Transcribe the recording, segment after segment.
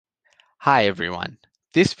Hi everyone.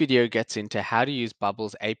 This video gets into how to use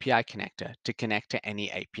Bubble's API connector to connect to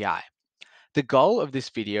any API. The goal of this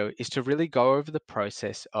video is to really go over the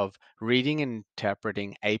process of reading and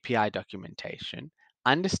interpreting API documentation,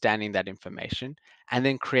 understanding that information, and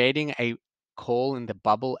then creating a call in the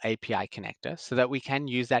Bubble API connector so that we can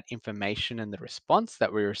use that information and the response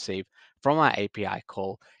that we receive from our API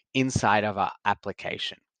call inside of our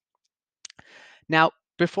application. Now,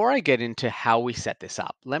 before I get into how we set this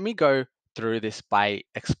up, let me go through this by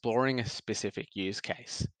exploring a specific use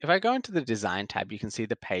case. If I go into the design tab, you can see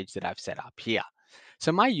the page that I've set up here.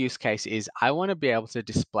 So my use case is I want to be able to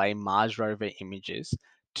display Mars rover images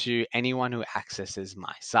to anyone who accesses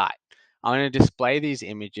my site. I want to display these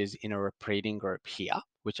images in a repeating group here,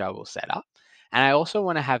 which I will set up. And I also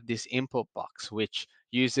want to have this input box, which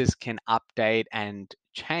users can update and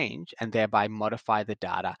change and thereby modify the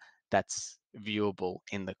data that's viewable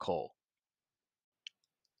in the call.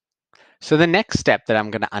 So the next step that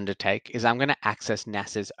I'm going to undertake is I'm going to access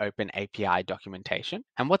NASA's Open API documentation.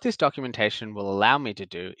 And what this documentation will allow me to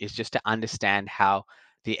do is just to understand how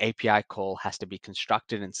the API call has to be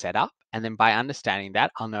constructed and set up. And then by understanding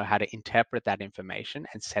that, I'll know how to interpret that information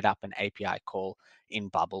and set up an API call in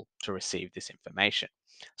Bubble to receive this information.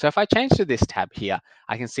 So if I change to this tab here,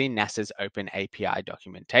 I can see NASA's Open API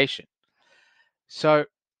documentation. So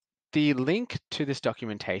the link to this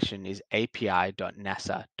documentation is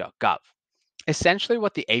api.nasa.gov. Essentially,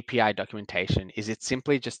 what the API documentation is, it's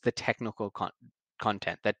simply just the technical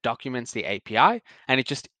content that documents the API, and it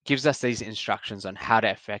just gives us these instructions on how to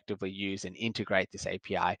effectively use and integrate this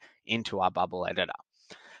API into our Bubble editor.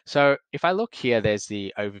 So if I look here, there's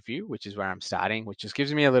the overview, which is where I'm starting, which just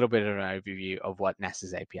gives me a little bit of an overview of what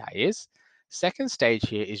NASA's API is. Second stage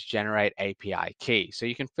here is generate API key. So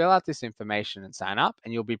you can fill out this information and sign up,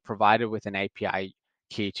 and you'll be provided with an API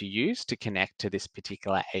key to use to connect to this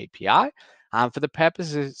particular API. For the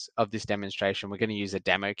purposes of this demonstration, we're going to use a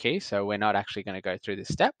demo key. So we're not actually going to go through this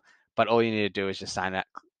step, but all you need to do is just sign up,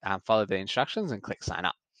 follow the instructions and click sign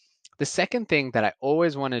up. The second thing that I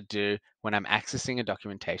always want to do when I'm accessing a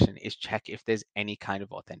documentation is check if there's any kind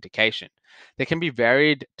of authentication. There can be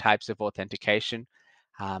varied types of authentication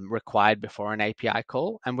required before an API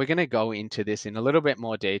call, and we're going to go into this in a little bit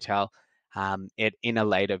more detail in a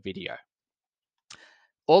later video.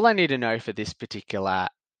 All I need to know for this particular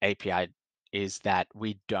API is that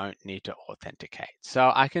we don't need to authenticate.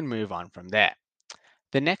 So I can move on from there.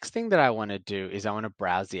 The next thing that I want to do is I want to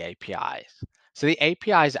browse the APIs. So the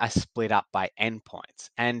APIs are split up by endpoints.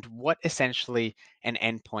 And what essentially an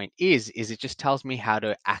endpoint is it just tells me how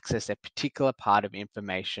to access a particular part of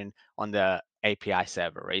information on the API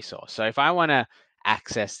server resource. So if I want to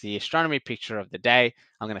access the astronomy picture of the day,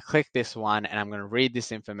 I'm going to click this one and I'm going to read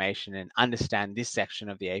this information and understand this section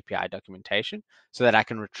of the API documentation so that I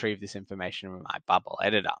can retrieve this information in my Bubble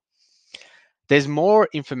editor. There's more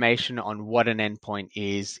information on what an endpoint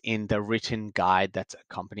is in the written guide that's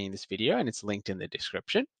accompanying this video, and it's linked in the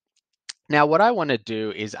description. Now, what I want to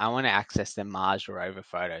do is I want to access the Mars rover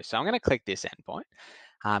photo. So I'm going to click this endpoint.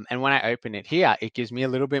 And when I open it here, it gives me a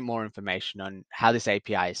little bit more information on how this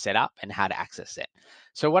API is set up and how to access it.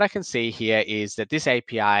 So what I can see here is that this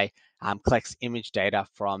API collects image data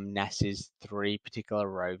from NASA's 3 particular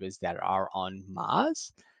rovers that are on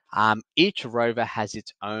Mars. Each rover has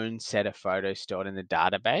its own set of photos stored in the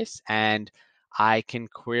database, and I can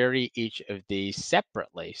query each of these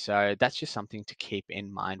separately. So that's just something to keep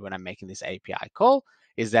in mind when I'm making this API call,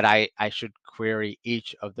 is that I should query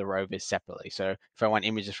each of the rovers separately. So if I want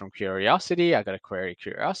images from Curiosity, I got to query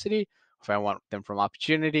Curiosity. If I want them from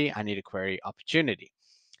Opportunity, I need to query Opportunity.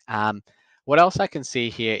 What else I can see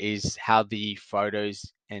here is how the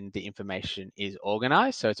photos and the information is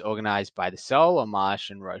organized. So it's organized by the Sol or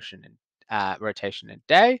Martian rotation and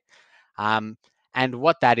day. And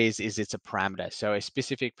what that is it's a parameter. So a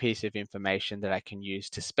specific piece of information that I can use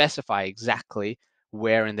to specify exactly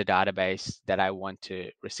where in the database that I want to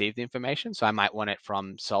receive the information. So I might want it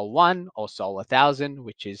from Sol 1 or Sol 1000,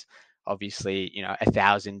 which is obviously,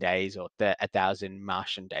 1,000 days or 1,000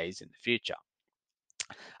 Martian days in the future.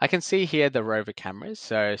 I can see here the rover cameras,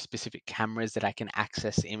 so specific cameras that I can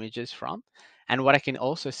access images from. And what I can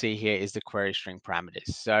also see here is the query string parameters.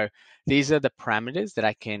 So these are the parameters that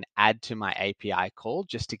I can add to my API call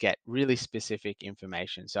just to get really specific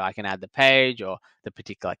information. So I can add the page or the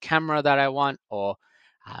particular camera that I want, or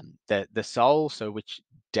the Sol, so which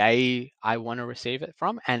day I want to receive it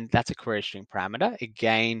from. And that's a query string parameter.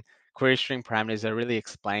 Again, query string parameters are really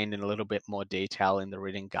explained in a little bit more detail in the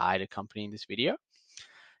written guide accompanying this video.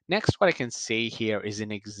 Next, what I can see here is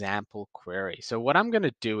an example query. So what I'm going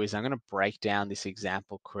to do is I'm going to break down this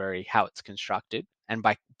example query, how it's constructed, And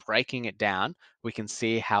by breaking it down, we can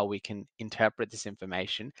see how we can interpret this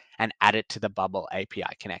information and add it to the Bubble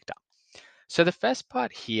API connector. So the first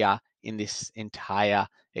part here in this entire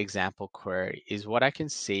example query is what I can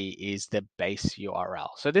see is the base URL.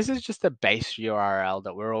 So this is just the base URL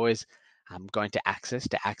that we're always going to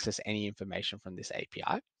access any information from this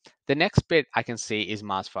API. The next bit I can see is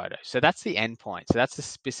Mars Photos. So that's the endpoint. So that's the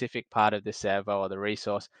specific part of the server or the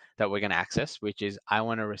resource that we're going to access, which is I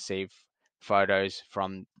want to receive photos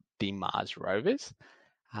from the Mars rovers.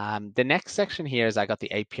 The next section here is I got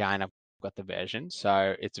the API and I've got the version.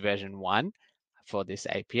 So it's version 1 for this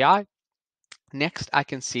API. Next, I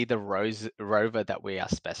can see the rover that we are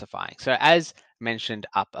specifying. So as mentioned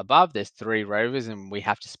up above, there's 3 rovers and we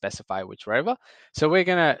have to specify which rover. So we're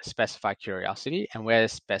going to specify Curiosity and we're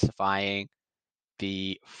specifying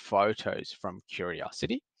the photos from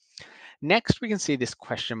Curiosity. Next, we can see this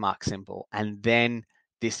question mark symbol and then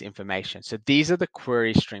this information. So these are the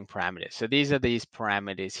query string parameters. So these are these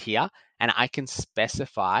parameters here, and I can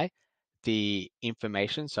specify the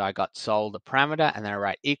information. So I got sol, the parameter, and then I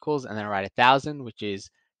write equals, and then I write 1,000, which is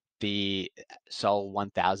the sol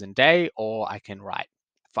 1,000 day, or I can write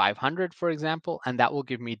 500, for example, and that will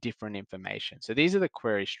give me different information. So these are the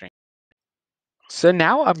query strings. So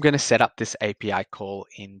now I'm going to set up this API call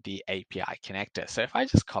in the API connector. So if I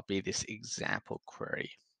just copy this example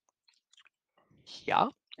query here,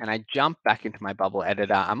 and I jump back into my Bubble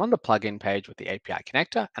editor, I'm on the plugin page with the API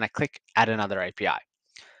connector, and I click add another API.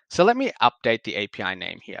 So let me update the API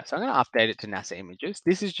name here. So I'm going to update it to NASA images.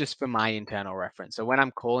 This is just for my internal reference. So when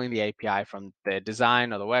I'm calling the API from the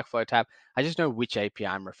design or the workflow tab, I just know which API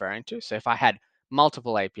I'm referring to. So if I had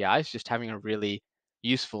multiple APIs, just having a really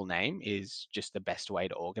useful name is just the best way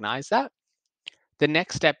to organize that. The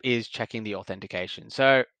next step is checking the authentication.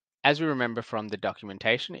 So as we remember from the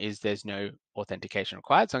documentation is there's no authentication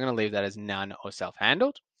required. So I'm going to leave that as none or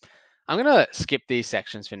self-handled. I'm going to skip these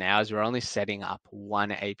sections for now as we're only setting up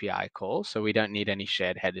one API call, so we don't need any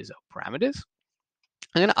shared headers or parameters.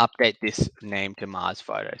 I'm going to update this name to Mars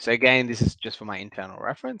Photo. So again, this is just for my internal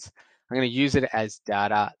reference. I'm going to use it as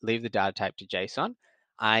data, leave the data type to JSON.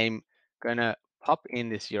 I'm going to pop in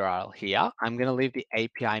this URL here. I'm going to leave the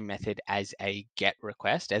API method as a GET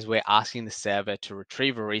request as we're asking the server to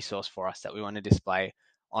retrieve a resource for us that we want to display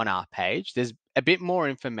on our page. There's a bit more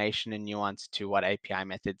information and nuance to what API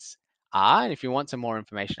methods are. And if you want some more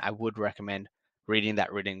information, I would recommend reading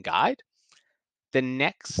that written guide. The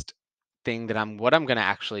next thing that what I'm going to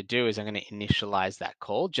actually do is I'm going to initialize that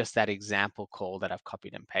call, just that example call that I've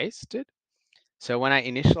copied and pasted. So when I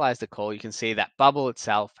initialize the call, you can see that Bubble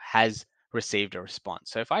itself has received a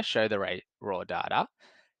response. So if I show the raw data,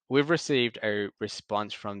 we've received a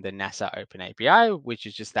response from the NASA Open API, which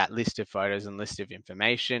is just that list of photos and list of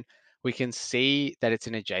information. We can see that it's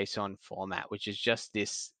in a JSON format, which is just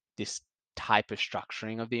this type of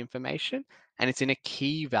structuring of the information, and it's in a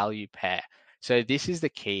key value pair. So this is the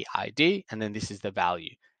key ID, and then this is the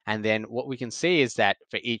value. And then what we can see is that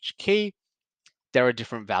for each key, there are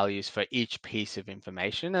different values for each piece of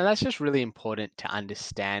information. And that's just really important to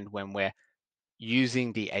understand when we're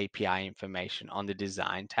using the API information on the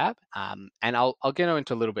design tab. And I'll get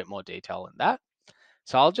into a little bit more detail on that.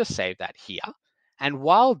 So I'll just save that here. And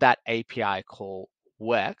while that API call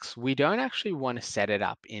works, we don't actually want to set it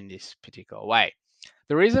up in this particular way.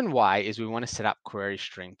 The reason why is we want to set up query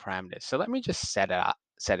string parameters. So let me just set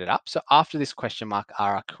it up. So after this question mark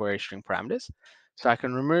are our query string parameters. So I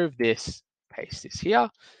can remove this, paste this here.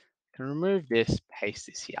 I can remove this, paste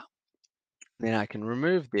this here. Then I can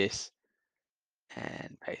remove this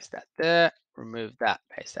and paste that there, remove that,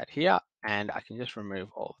 paste that here, and I can just remove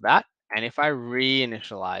all of that. And if I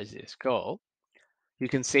reinitialize this call, you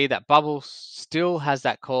can see that Bubble still has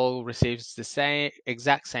that call, receives the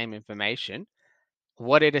exact same information.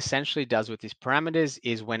 What it essentially does with these parameters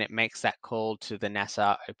is when it makes that call to the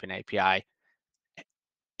NASA Open API,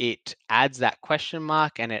 it adds that question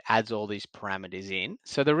mark and it adds all these parameters in.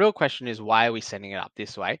 So the real question is, why are we setting it up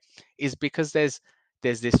this way? Is because there's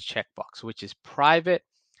this checkbox, which is private,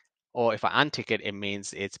 or if I untick it, it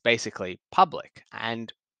means it's basically public.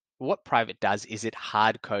 And what private does is it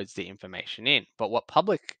hard codes the information in. But what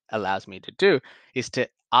public allows me to do is to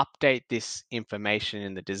update this information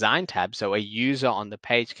in the design tab so a user on the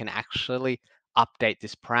page can actually update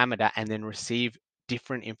this parameter and then receive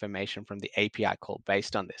different information from the API call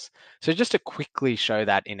based on this. So just to quickly show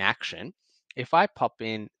that in action, if I pop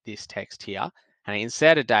in this text here and I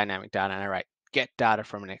insert a dynamic data and I write get data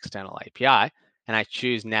from an external API, and I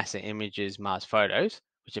choose NASA images Mars photos,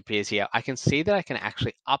 which appears here, I can see that I can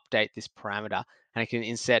actually update this parameter and I can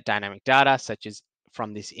insert dynamic data such as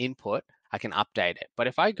from this input. I can update it. But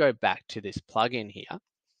if I go back to this plugin here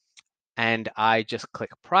and I just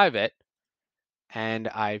click private and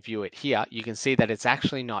I view it here, you can see that it's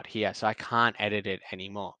actually not here, so I can't edit it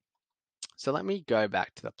anymore. So let me go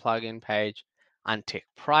back to the plugin page, untick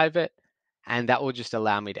private, and that will just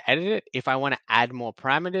allow me to edit it. If I want to add more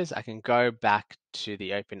parameters, I can go back to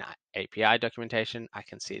the Open API documentation. I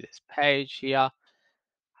can see this page here.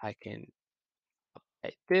 I can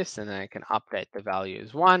update this, and then I can update the value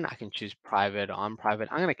as 1. I can choose private or unprivate.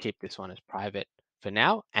 I'm going to keep this one as private for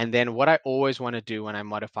now. And then what I always want to do when I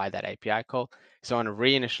modify that API call is I want to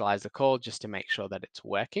reinitialize the call just to make sure that it's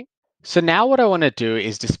working. So now what I want to do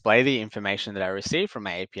is display the information that I received from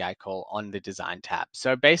my API call on the design tab.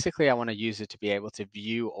 So basically I want to use it to be able to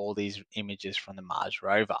view all these images from the Mars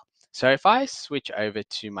rover. So if I switch over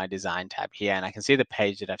to my design tab here and I can see the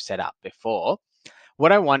page that I've set up before,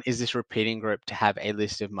 what I want is this repeating group to have a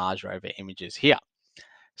list of Mars rover images here.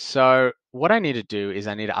 So what I need to do is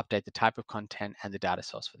I need to update the type of content and the data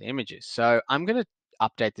source for the images. So I'm going to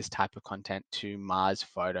update this type of content to Mars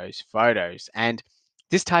photos. And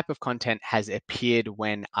this type of content has appeared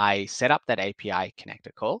when I set up that API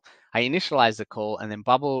connector call. I initialized the call and then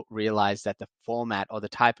Bubble realized that the format or the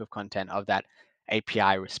type of content of that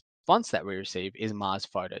API response that we receive is Mars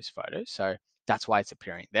photos. So that's why it's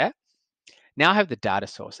appearing there. Now I have the data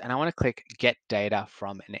source and I want to click get data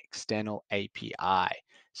from an external API.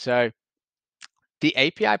 So the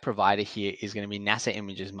API provider here is going to be NASA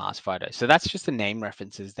Images Mars Photos. So that's just the name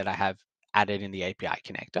references that I have added in the API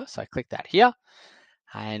connector. So I click that here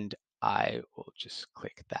and I will just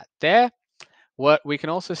click that there. What we can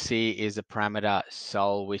also see is the parameter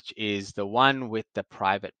sol, which is the one with the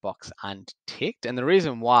private box unticked. And the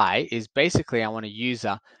reason why is basically I want a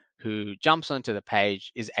user who jumps onto the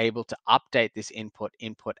page is able to update this input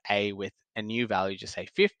A with a new value, just say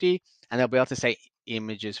 50, and they'll be able to say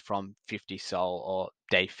images from 50 sol or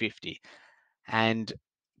day 50. And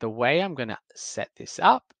the way I'm going to set this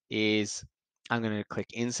up is I'm going to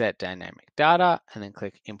click insert dynamic data and then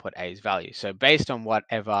click input A's value. So based on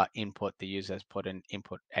whatever input the user has put in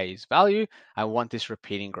input A's value, I want this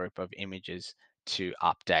repeating group of images to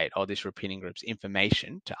update, or this repeating group's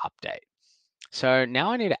information to update. So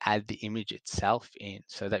now I need to add the image itself in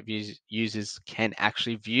so that users can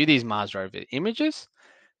actually view these Mars rover images.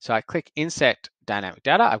 So I click insert dynamic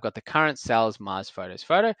data. I've got the current cells Mars photos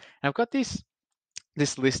photo, and I've got this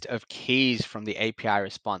list of keys from the API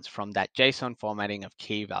response from that JSON formatting of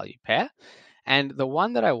key value pair. And the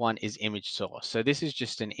one that I want is image source. So this is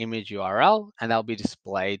just an image URL and they'll be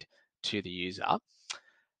displayed to the user.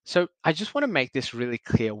 So I just want to make this really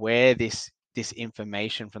clear where this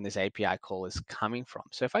information from this API call is coming from.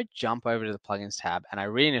 So if I jump over to the plugins tab and I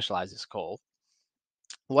reinitialize this call,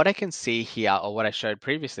 what I can see here, or what I showed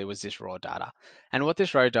previously, was this raw data. And what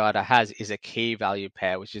this raw data has is a key value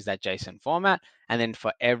pair, which is that JSON format. And then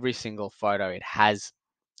for every single photo, it has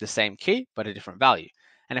the same key, but a different value.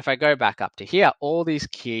 And if I go back up to here, all these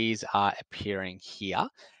keys are appearing here.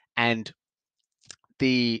 And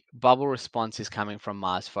the bubble response is coming from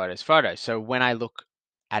Mars photos photo. So when I look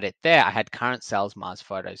at it there, I had current cells Mars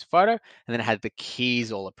photos photo, and then I had the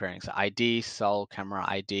keys all appearing. So ID, sol, camera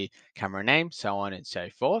ID, camera name, so on and so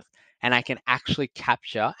forth. And I can actually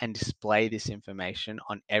capture and display this information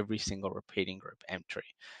on every single repeating group entry.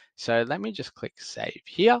 So let me just click save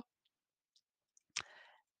here.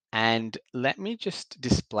 And let me just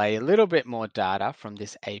display a little bit more data from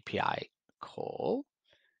this API call.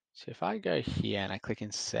 So if I go here and I click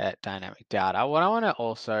insert dynamic data, what I want to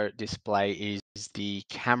also display is the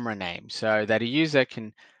camera name so that a user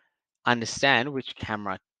can understand which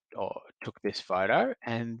camera took this photo.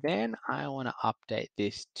 And then I want to update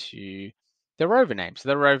this to the rover name. So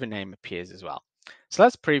the rover name appears as well. So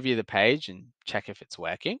let's preview the page and check if it's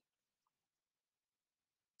working.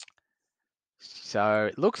 So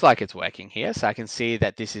it looks like it's working here. So I can see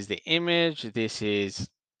that this is the image, this is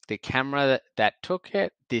the camera that took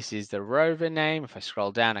it, this is the rover name. If I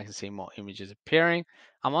scroll down, I can see more images appearing.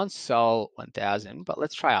 I'm on Sol 1000, but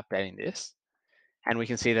let's try updating this. And we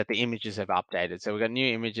can see that the images have updated. So we've got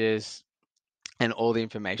new images and all the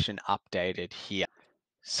information updated here.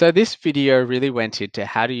 So this video really went into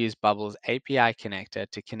how to use Bubble's API connector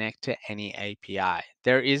to connect to any API.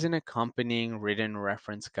 There is an accompanying written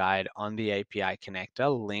reference guide on the API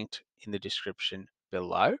connector linked in the description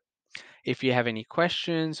below. If you have any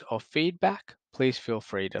questions or feedback, please feel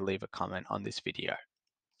free to leave a comment on this video.